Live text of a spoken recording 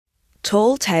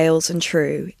Tall Tales and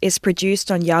True is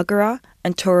produced on Yagara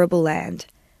and Turrbal land,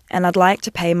 and I'd like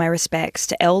to pay my respects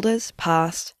to elders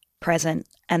past, present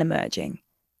and emerging.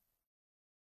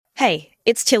 Hey,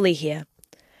 it's Tilly here.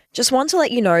 Just want to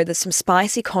let you know there's some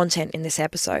spicy content in this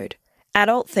episode,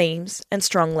 adult themes and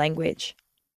strong language.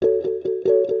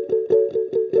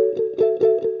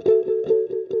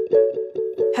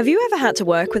 Have you ever had to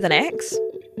work with an ex?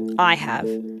 I have.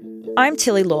 I'm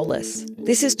Tilly Lawless.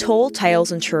 This is Tall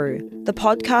Tales and True, the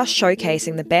podcast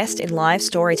showcasing the best in live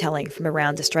storytelling from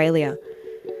around Australia.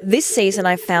 This season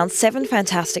I've found 7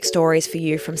 fantastic stories for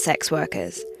you from sex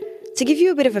workers, to give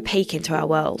you a bit of a peek into our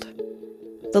world.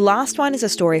 The last one is a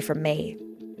story from me.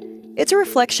 It's a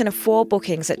reflection of 4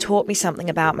 bookings that taught me something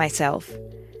about myself,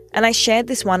 and I shared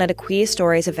this one at a Queer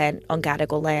Stories event on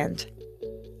Gadigal land.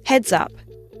 Heads up,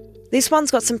 this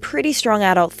one's got some pretty strong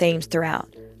adult themes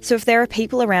throughout, so if there are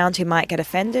people around who might get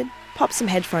offended, pop some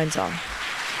headphones on.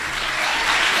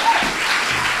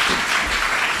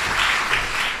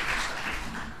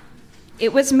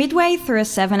 It was midway through a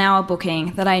 7-hour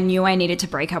booking that I knew I needed to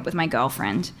break up with my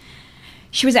girlfriend.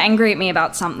 She was angry at me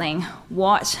about something.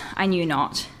 What? I knew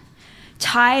not.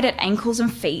 Tired at ankles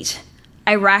and feet,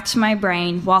 I racked my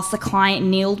brain whilst the client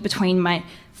kneeled between my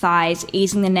thighs,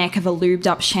 easing the neck of a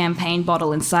lubed-up champagne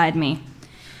bottle inside me.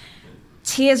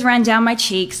 Tears ran down my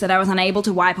cheeks that I was unable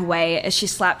to wipe away as she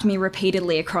slapped me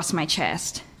repeatedly across my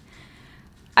chest.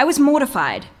 I was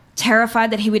mortified, terrified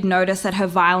that he would notice that her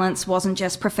violence wasn't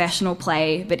just professional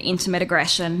play, but intimate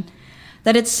aggression,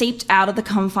 that it seeped out of the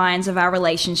confines of our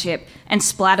relationship and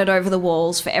splattered over the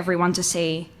walls for everyone to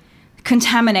see,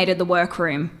 contaminated the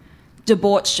workroom,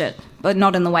 debauched it, but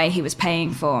not in the way he was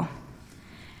paying for.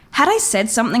 Had I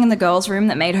said something in the girls' room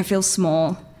that made her feel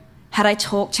small? Had I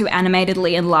talked too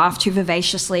animatedly and laughed too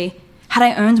vivaciously? Had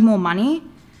I earned more money?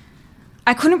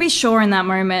 I couldn't be sure in that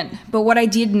moment, but what I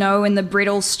did know in the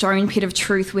brittle stone pit of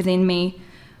truth within me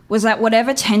was that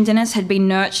whatever tenderness had been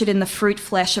nurtured in the fruit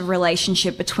flesh of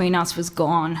relationship between us was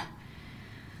gone.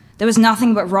 There was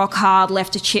nothing but rock hard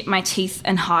left to chip my teeth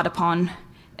and heart upon.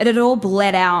 It had all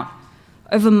bled out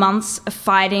over months of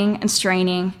fighting and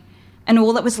straining, and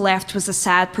all that was left was a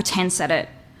sad pretense at it,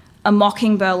 a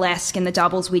mocking burlesque in the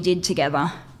doubles we did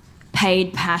together,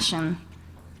 paid passion.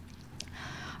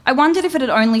 I wondered if it had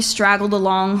only straggled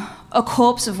along, a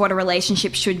corpse of what a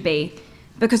relationship should be,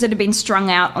 because it had been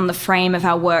strung out on the frame of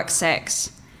our work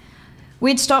sex.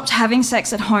 We'd stopped having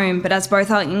sex at home, but as both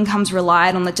our incomes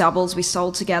relied on the doubles we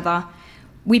sold together,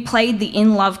 we played the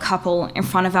in-love couple in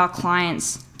front of our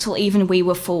clients till even we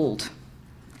were fooled.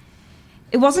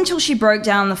 It wasn't until she broke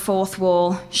down the 4th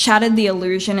wall, shattered the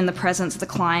illusion in the presence of the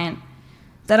client,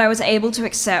 that I was able to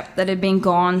accept that it had been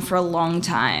gone for a long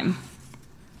time.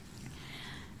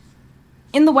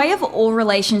 In the way of all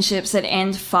relationships that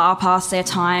end far past their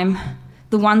time,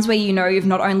 the ones where you know you've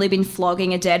not only been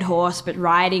flogging a dead horse, but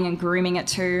riding and grooming it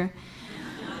too,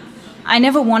 I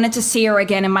never wanted to see her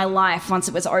again in my life once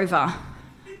it was over.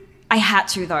 I had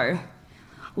to, though.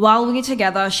 While we were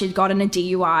together, she'd gotten a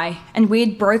DUI, and we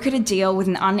had brokered a deal with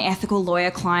an unethical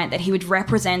lawyer client that he would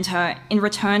represent her in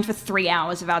return for 3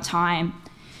 hours of our time.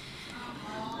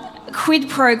 Quid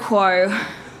pro quo,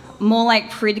 more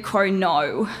like prid quo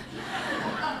no.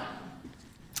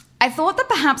 I thought that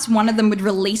perhaps one of them would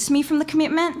release me from the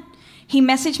commitment. He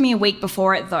messaged me a week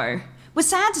before it, though. "We're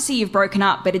sad to see you've broken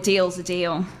up, but a deal's a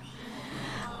deal."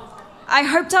 I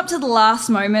hoped up to the last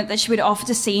moment that she would offer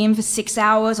to see him for 6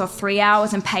 hours or 3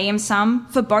 hours and pay him some,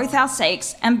 for both our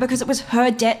sakes, and because it was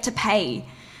her debt to pay.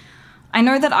 I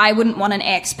know that I wouldn't want an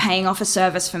ex paying off a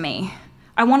service for me.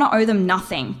 I want to owe them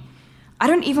nothing. I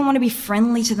don't even want to be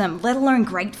friendly to them, let alone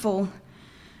grateful.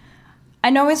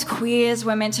 I know as queers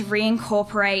we're meant to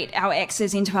reincorporate our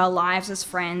exes into our lives as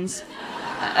friends.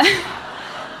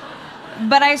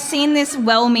 But I've seen this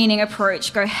well-meaning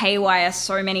approach go haywire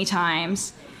so many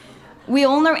times. We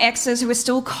all know exes who are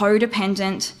still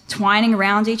codependent, twining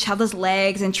around each other's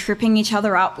legs and tripping each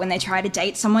other up when they try to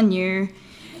date someone new,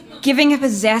 giving a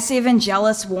possessive and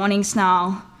jealous warning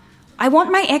snarl. I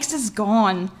want my exes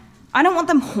gone. I don't want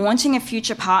them haunting a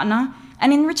future partner,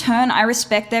 and in return I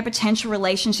respect their potential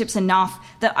relationships enough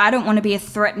that I don't want to be a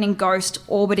threatening ghost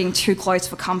orbiting too close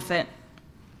for comfort.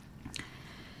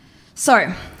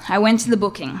 So, I went to the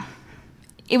booking.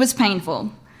 It was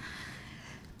painful.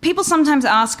 People sometimes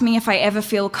ask me if I ever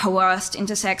feel coerced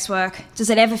into sex work. Does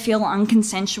it ever feel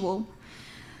unconsensual?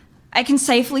 I can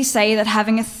safely say that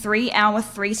having a 3-hour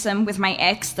threesome with my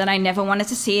ex that I never wanted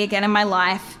to see again in my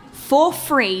life, for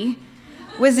free,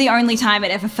 was the only time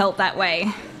it ever felt that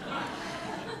way.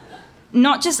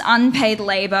 Not just unpaid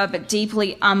labour, but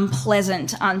deeply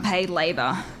unpleasant unpaid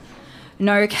labour.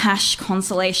 No cash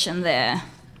consolation there.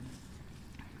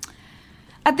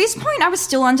 At this point, I was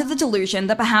still under the delusion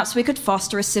that perhaps we could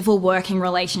foster a civil working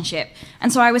relationship,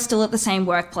 and so I was still at the same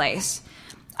workplace.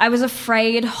 I was a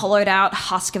frayed, hollowed-out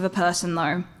husk of a person,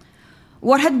 though.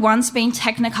 What had once been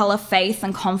Technicolor faith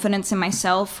and confidence in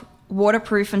myself,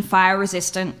 waterproof and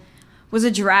fire-resistant, was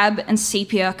a drab and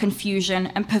sepia confusion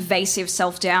and pervasive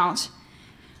self-doubt.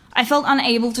 I felt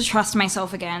unable to trust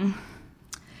myself again.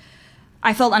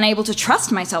 I felt unable to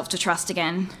trust myself to trust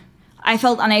again. I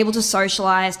felt unable to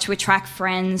socialise, to attract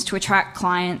friends, to attract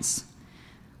clients.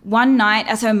 One night,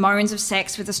 as her moans of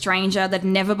sex with a stranger that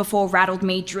never before rattled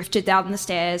me drifted down the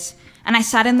stairs, and I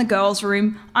sat in the girls'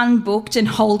 room, unbooked and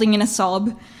holding in a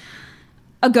sob,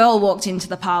 a girl walked into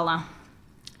the parlour.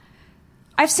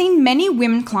 I've seen many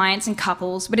women clients and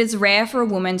couples, but it's rare for a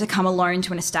woman to come alone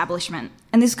to an establishment,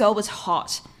 and this girl was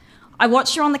hot. I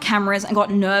watched her on the cameras and got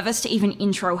nervous to even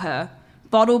intro her.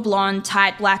 Bottle blonde,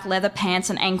 tight black leather pants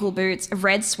and ankle boots, a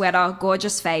red sweater,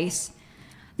 gorgeous face.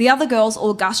 The other girls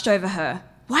all gushed over her.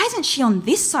 Why isn't she on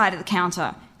this side of the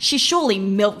counter? She surely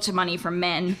milked money from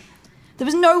men. There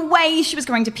was no way she was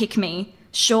going to pick me.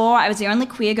 Sure, I was the only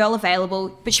queer girl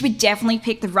available, but she would definitely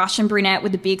pick the Russian brunette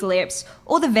with the big lips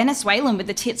or the Venezuelan with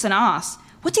the tits and ass.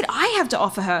 What did I have to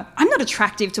offer her? I'm not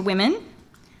attractive to women.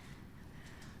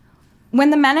 When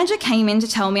the manager came in to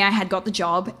tell me I had got the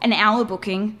job, an hour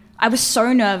booking, I was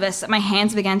so nervous that my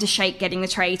hands began to shake getting the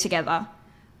tray together.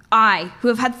 I, who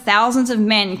have had thousands of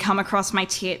men come across my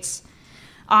tits.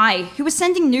 I, who was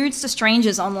sending nudes to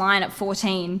strangers online at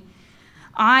 14.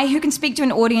 I, who can speak to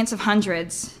an audience of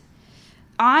hundreds.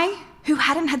 I, who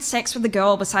hadn't had sex with a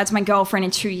girl besides my girlfriend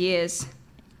in 2 years.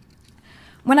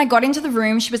 When I got into the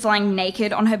room, she was lying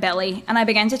naked on her belly, and I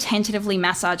began to tentatively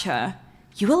massage her.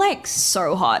 You were like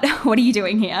so hot. What are you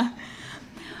doing here?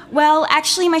 Well,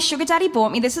 actually, my sugar daddy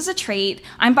bought me this as a treat.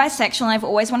 I'm bisexual and I've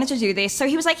always wanted to do this. So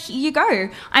he was like, here you go.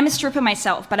 I'm a stripper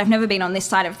myself, but I've never been on this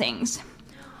side of things.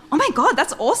 Oh my God,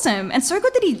 that's awesome. And so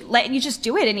good that he let you just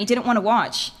do it and he didn't want to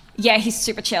watch. Yeah, he's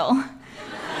super chill.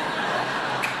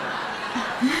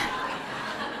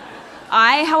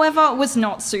 I, however, was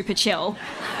not super chill.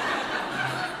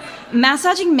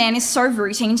 Massaging men is so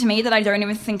routine to me that I don't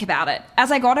even think about it.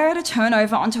 As I got her to turn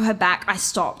over onto her back, I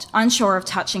stopped, unsure of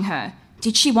touching her.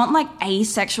 Did she want like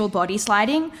asexual body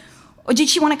sliding? Or did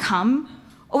she want to come?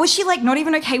 Or was she like not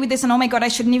even okay with this and oh my God, I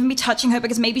shouldn't even be touching her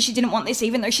because maybe she didn't want this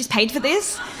even though she's paid for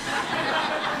this?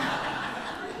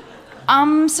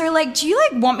 So like, do you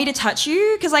like want me to touch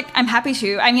you? Because like, I'm happy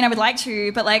to. I mean, I would like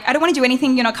to, but like, I don't want to do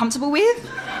anything you're not comfortable with.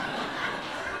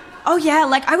 Oh yeah,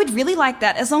 like I would really like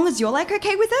that as long as you're like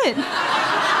okay with it.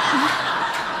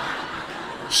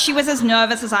 She was as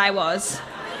nervous as I was.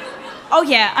 Oh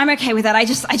yeah, I'm okay with that. I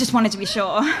just wanted to be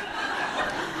sure.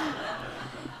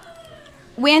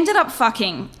 We ended up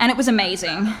fucking, and it was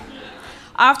amazing.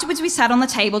 Afterwards, we sat on the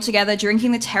table together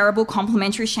drinking the terrible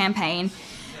complimentary champagne,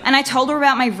 and I told her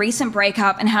about my recent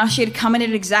breakup and how she had come in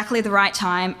at exactly the right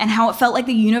time and how it felt like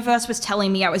the universe was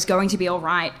telling me I was going to be all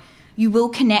right. You will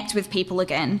connect with people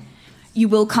again. You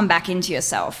will come back into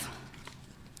yourself.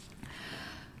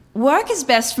 Work is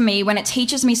best for me when it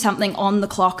teaches me something on the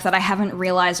clock that I haven't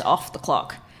realised off the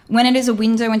clock, when it is a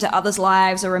window into others'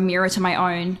 lives or a mirror to my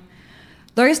own.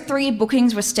 Those 3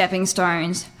 bookings were stepping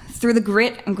stones through the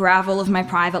grit and gravel of my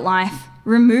private life,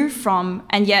 removed from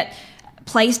and yet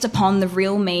placed upon the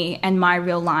real me and my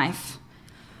real life.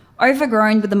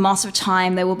 Overgrown with the moss of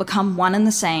time, they will become one and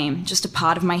the same, just a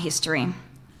part of my history.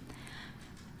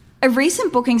 A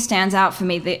recent booking stands out for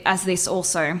me as this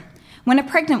also, when a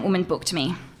pregnant woman booked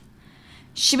me.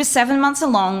 She was 7 months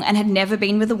along and had never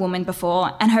been with a woman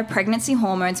before, and her pregnancy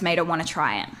hormones made her want to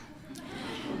try it.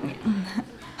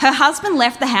 Her husband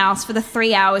left the house for the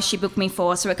 3 hours she booked me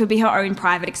for so it could be her own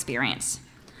private experience.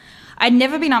 I'd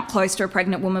never been up close to a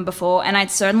pregnant woman before, and I'd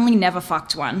certainly never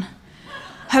fucked one.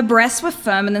 Her breasts were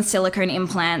firmer than silicone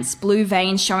implants, blue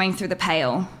veins showing through the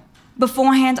pale.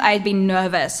 Beforehand, I had been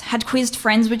nervous, had quizzed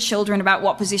friends with children about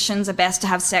what positions are best to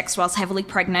have sex whilst heavily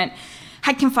pregnant,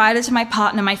 had confided to my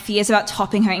partner my fears about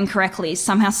topping her incorrectly,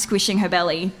 somehow squishing her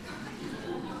belly.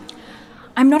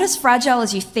 I'm not as fragile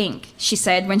as you think, she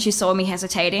said when she saw me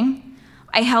hesitating.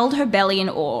 I held her belly in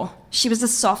awe. She was the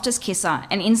softest kisser,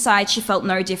 and inside she felt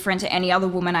no different to any other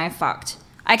woman I have fucked.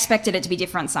 I expected it to be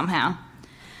different somehow.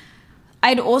 I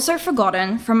had also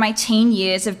forgotten from my teen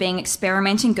years of being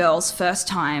experimenting girls' first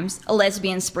times, a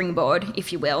lesbian springboard,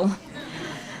 if you will,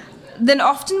 that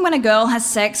often when a girl has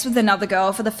sex with another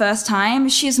girl for the first time,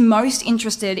 she is most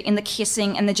interested in the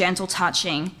kissing and the gentle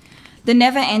touching, the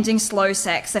never-ending slow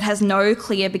sex that has no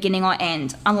clear beginning or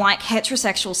end, unlike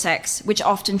heterosexual sex, which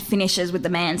often finishes with the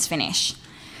man's finish.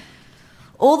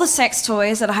 All the sex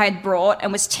toys that I had brought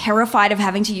and was terrified of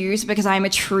having to use because I am a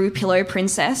true pillow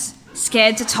princess,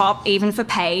 scared to top even for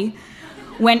pay,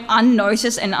 went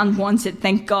unnoticed and unwanted,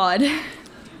 thank God.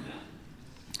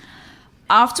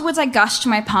 Afterwards, I gushed to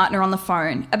my partner on the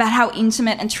phone about how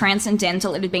intimate and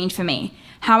transcendental it had been for me,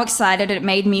 how excited it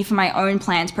made me for my own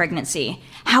planned pregnancy,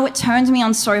 how it turned me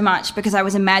on so much because I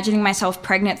was imagining myself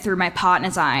pregnant through my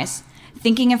partner's eyes,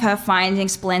 thinking of her finding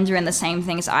splendour in the same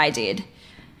things I did.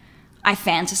 I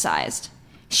fantasised.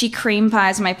 She cream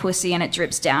pies my pussy and it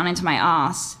drips down into my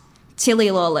arse. Tilly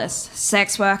Lawless,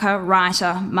 sex worker,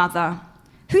 writer, mother.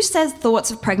 Who says thoughts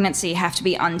of pregnancy have to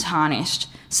be untarnished,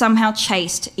 somehow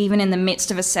chaste even in the midst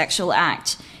of a sexual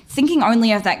act, thinking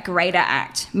only of that greater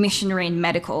act, missionary and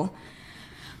medical?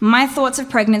 My thoughts of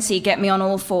pregnancy get me on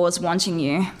all fours wanting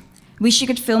you. Wish you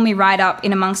could fill me right up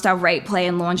in amongst our rape play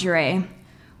and lingerie.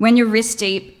 When you're wrist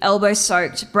deep, elbow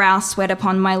soaked, brow sweat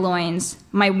upon my loins,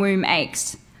 my womb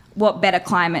aches. What better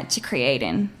climate to create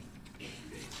in?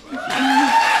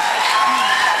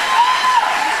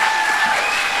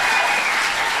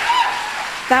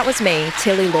 That was me,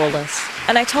 Tilly Lawless,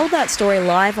 and I told that story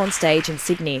live on stage in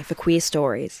Sydney for Queer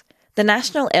Stories, the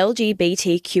national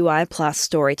LGBTQI+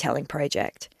 storytelling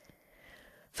project.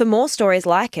 For more stories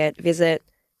like it, visit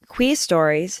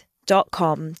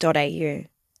queerstories.com.au.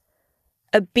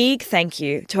 A big thank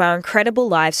you to our incredible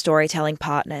live storytelling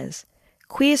partners,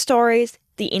 Queer Stories,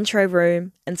 The Intro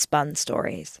Room and Spun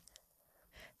Stories.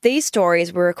 These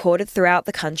stories were recorded throughout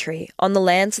the country on the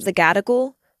lands of the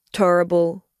Gadigal,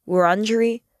 Turrbal,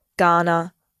 Wurundjeri,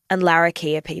 Kaurna and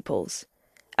Larrakia peoples,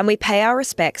 and we pay our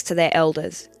respects to their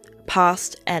elders,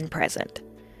 past and present.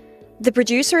 The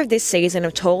producer of this season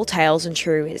of Tall Tales and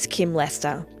True is Kim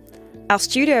Lester. Our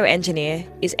studio engineer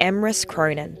is Emrys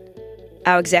Cronin.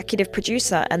 Our executive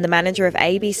producer and the manager of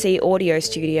ABC Audio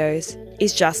Studios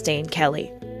is Justine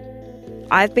Kelly.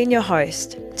 I've been your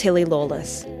host, Tilly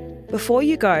Lawless. Before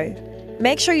you go,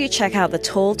 make sure you check out the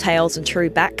Tall Tales and True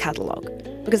back catalogue,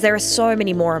 because there are so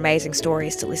many more amazing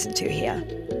stories to listen to here.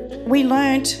 We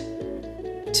learnt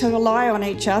to rely on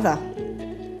each other.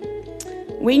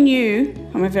 We knew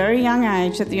from a very young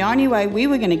age that the only way we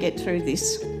were going to get through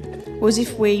this was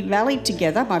if we rallied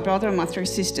together, my brother and my three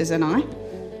sisters and I,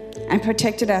 and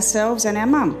protected ourselves and our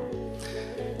mum.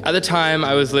 At the time,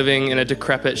 I was living in a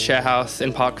decrepit share house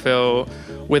in Parkville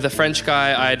with a French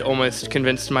guy I'd almost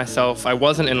convinced myself I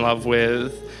wasn't in love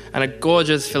with, and a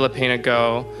gorgeous Filipina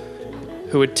girl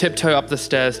who would tiptoe up the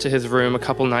stairs to his room a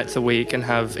couple nights a week and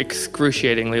have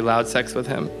excruciatingly loud sex with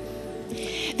him.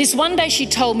 This one day she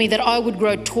told me that I would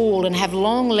grow tall and have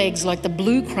long legs like the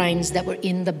blue cranes that were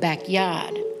in the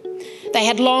backyard. They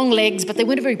had long legs, but they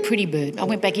weren't a very pretty bird. I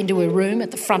went back into her room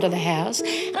at the front of the house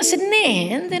and I said,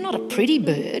 Nan, they're not a pretty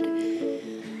bird.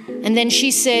 And then she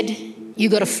said, you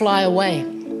got to fly away.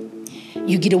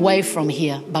 You get away from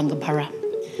here, Bungaburra.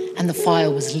 And the fire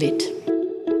was lit.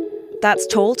 That's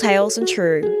Tall Tales and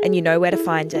True, and you know where to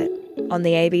find it on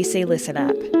the ABC Listen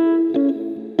app.